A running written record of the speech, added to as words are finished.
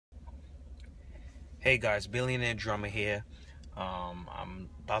Hey guys, Billionaire Drummer here. I'm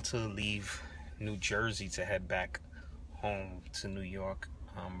about to leave New Jersey to head back home to New York.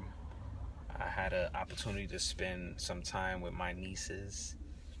 I had an opportunity to spend some time with my nieces,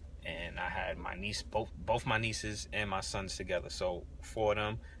 and I had my niece, both my nieces and my sons together. So for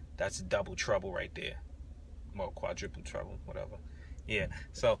them, that's double trouble right there. Well, quadruple trouble, whatever. Yeah.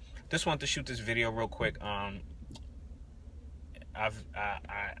 So just wanted to shoot this video real quick.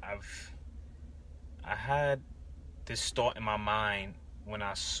 I had this thought in my mind when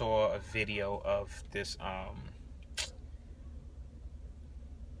I saw a video of this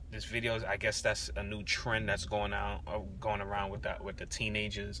video. I guess that's a new trend that's going around with the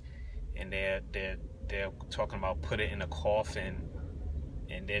teenagers, and they're talking about put it in a coffin,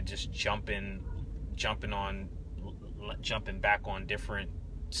 and they're just jumping back on different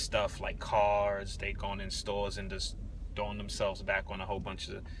stuff like cars. They going in stores and just throwing themselves back on a whole bunch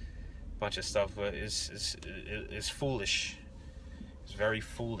of stuff. But it's foolish. It's very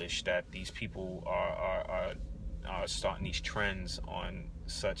foolish that these people are starting these trends on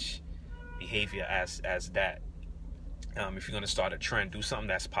such behavior as that. If you're going to start a trend, do something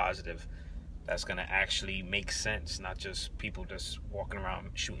that's positive, that's going to actually make sense, not just people just walking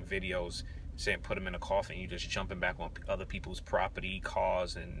around shooting videos saying put them in a coffin. You just jumping back on other people's property,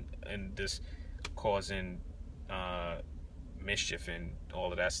 cars, and just causing mischief and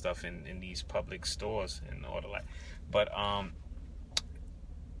all of that stuff in these public stores and all of that. But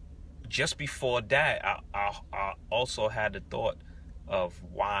just before that, I also had the thought of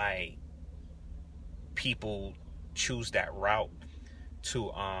why people choose that route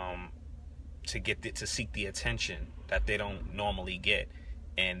to seek the attention that they don't normally get.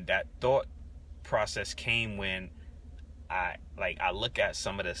 And that thought process came when I look at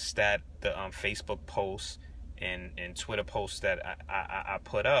some of the Facebook posts and Twitter posts that I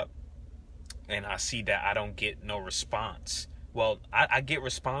put up, and I see that I don't get no response. Well, I get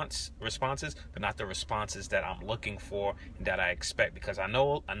responses, but not the responses that I'm looking for and that I expect, because I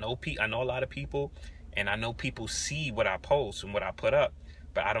know a lot of people, and I know people see what I post and what I put up,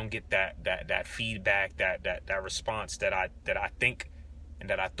 but I don't get that feedback, that response that I think and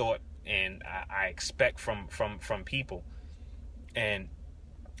that I thought and I expect from people. And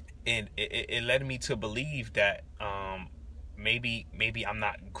it led me to believe that maybe I'm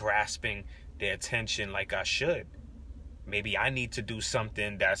not grasping their attention like I should. Maybe I need to do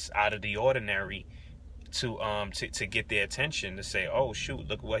something that's out of the ordinary to get their attention, to say, oh shoot,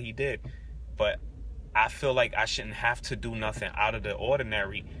 look what he did. But I feel like I shouldn't have to do nothing out of the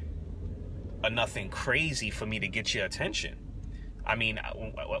ordinary or nothing crazy for me to get your attention. I mean,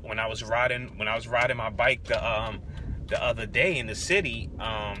 when I was riding my bike the other day in the city,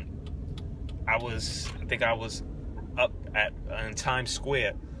 I think I was up in Times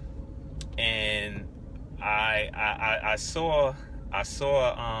Square, and I saw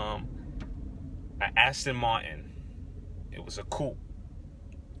an Aston Martin. It was a coupe,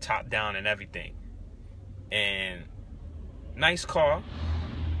 top down and everything, and nice car.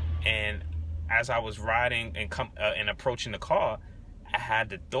 And as I was riding and approaching the car, I had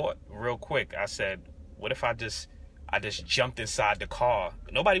the thought real quick. I said, what if I just jumped inside the car?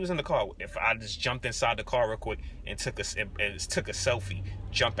 Nobody was in the car. If I just jumped inside the car real quick and took a selfie,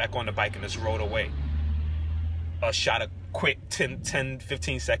 jumped back on the bike and just rode away. Or shot a quick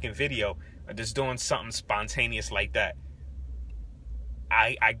 15 second video, or just doing something spontaneous like that.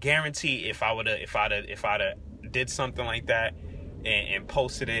 I guarantee if I'd did something like that and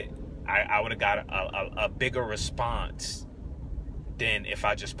posted it, I would have got a bigger response than if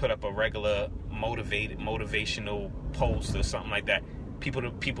I just put up a regular motivational post or something like that. People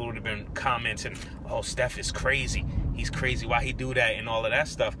would have been commenting, oh, Steph is crazy. He's crazy. Why he do that and all of that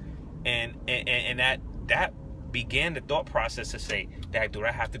stuff. And that began the thought process to say, Dad, do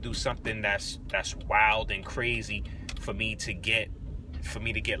I have to do something that's wild and crazy for me to get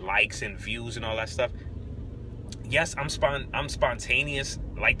likes and views and all that stuff? Yes, I'm spontaneous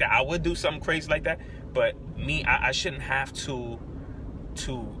like that. I would do something crazy like that, but me, I shouldn't have to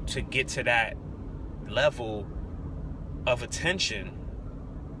get to that level of attention,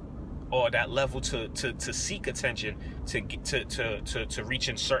 or that level to seek attention, to reach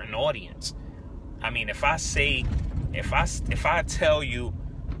a certain audience. I mean, if I tell you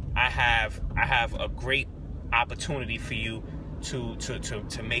I have a great opportunity for you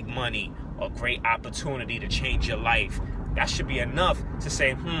to make money, a great opportunity to change your life, that should be enough to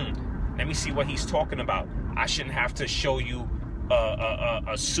say, let me see what he's talking about. I shouldn't have to show you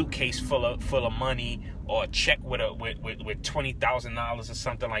a suitcase full of money, or a check with $20,000 or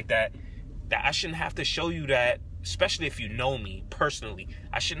something like that. That I shouldn't have to show you that, especially if you know me personally.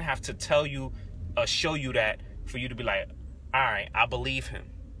 I shouldn't have to tell you show you that for you to be like, all right, I believe him.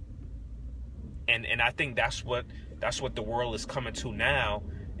 And I think that's what the world is coming to now,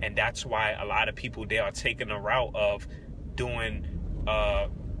 and that's why a lot of people, they are taking the route of doing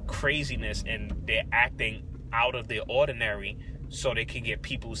craziness, and they're acting out of the ordinary so they can get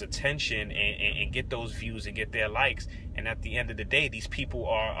people's attention and get those views and get their likes. And at the end of the day, these people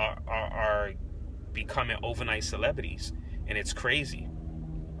are becoming overnight celebrities, and it's crazy.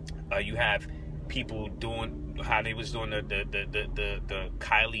 You have people doing how they was doing the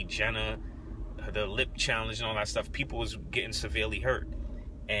Kylie Jenner, the lip challenge and all that stuff. People was getting severely hurt,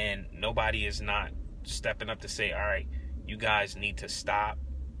 and nobody is not stepping up to say, all right, you guys need to stop.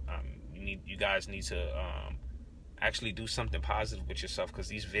 You guys need to actually do something positive with yourself, because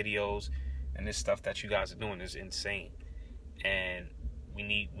these videos and this stuff that you guys are doing is insane. And we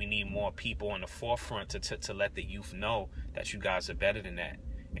need more people on the forefront to let the youth know that you guys are better than that,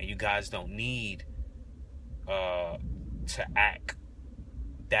 and you guys don't need to act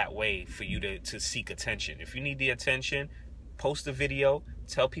that way for you to seek attention. If you need the attention, post a video,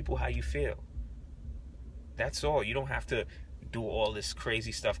 tell people how you feel. That's all. You don't have to do all this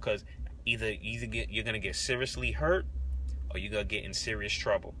crazy stuff, because either you're gonna get seriously hurt, or you're gonna get in serious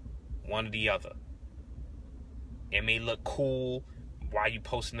trouble. One or the other. It may look cool while you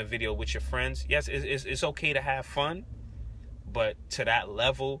posting a video with your friends. Yes, it's okay to have fun, but to that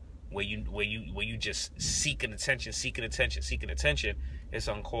level where you just seeking attention, it's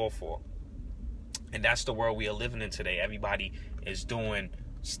uncalled for. And that's the world we are living in today. Everybody is doing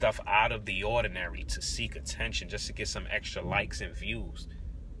stuff out of the ordinary to seek attention, just to get some extra likes and views.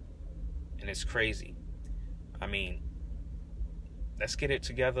 And it's crazy. I mean, let's get it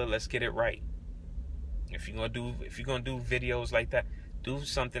together. Let's get it right. If you're gonna do videos like that, do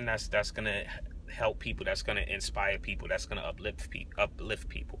something that's gonna help people, that's gonna inspire people, that's gonna uplift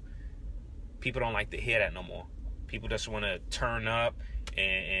people. People don't like to hear that no more. People just want to turn up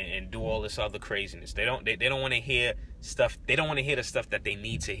and do all this other craziness. They don't want to hear stuff. They don't want to hear the stuff that they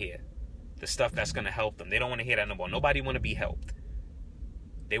need to hear, the stuff that's gonna help them. They don't want to hear that no more. Nobody want to be helped.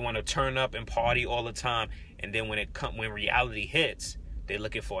 They want to turn up and party all the time, and then when reality hits, they're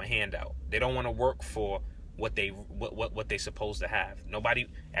looking for a handout. They don't want to work for what they supposed to have.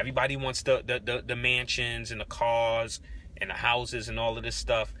 Everybody wants the mansions and the cars and the houses and all of this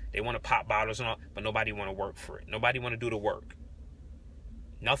stuff. They want to pop bottles and all, but nobody want to work for it. Nobody want to do the work.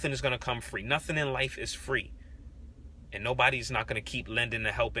 Nothing is going to come free. Nothing in life is free. And nobody's not going to keep lending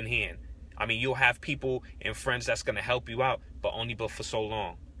a helping hand. I mean, you'll have people and friends that's going to help you out, but for so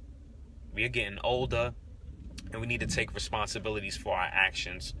long. We are getting older, and we need to take responsibilities for our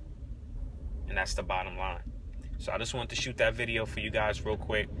actions. And that's the bottom line. So I just wanted to shoot that video for you guys real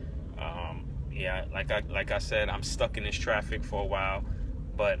quick. Yeah, like I said, I'm stuck in this traffic for a while,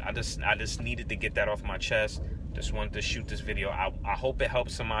 but I just needed to get that off my chest. Just wanted to shoot this video. I hope it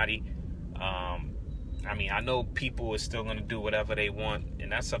helps somebody. I mean, I know people are still going to do whatever they want,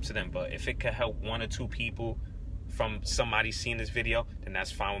 and that's up to them. But if it could help one or two people from somebody seeing this video, then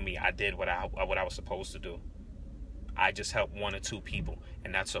that's fine with me. I did what I was supposed to do. I just helped one or two people,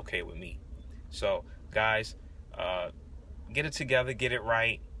 and that's okay with me. So, guys, get it together, get it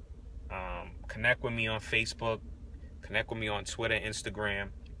right. Connect with me on Facebook. Connect with me on Twitter, Instagram.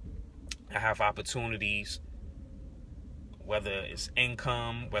 I have opportunities, whether it's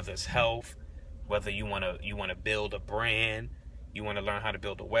income, whether it's health, whether you want to build a brand, you want to learn how to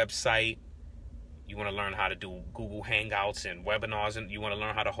build a website, you want to learn how to do Google Hangouts and webinars, and you want to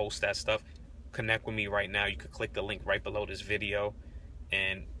learn how to host that stuff. Connect with me right now. You can click the link right below this video,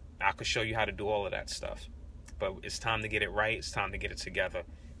 and I could show you how to do all of that stuff. But it's time to get it right. It's time to get it together.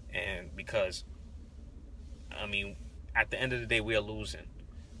 And because, I mean, at the end of the day, we are losing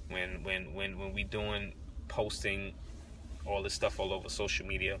when we doing posting all this stuff all over social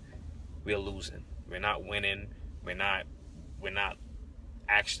media. We are losing. We're not winning. We're not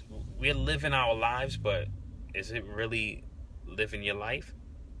actually, we're living our lives, but is it really living your life,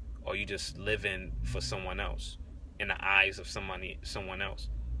 or you just living for someone else, in the eyes of someone else?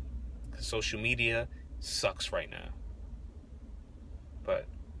 'Cause social media sucks right now. But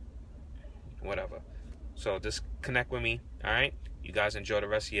whatever. So just connect with me, all right? You guys enjoy the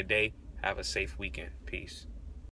rest of your day. Have a safe weekend. Peace.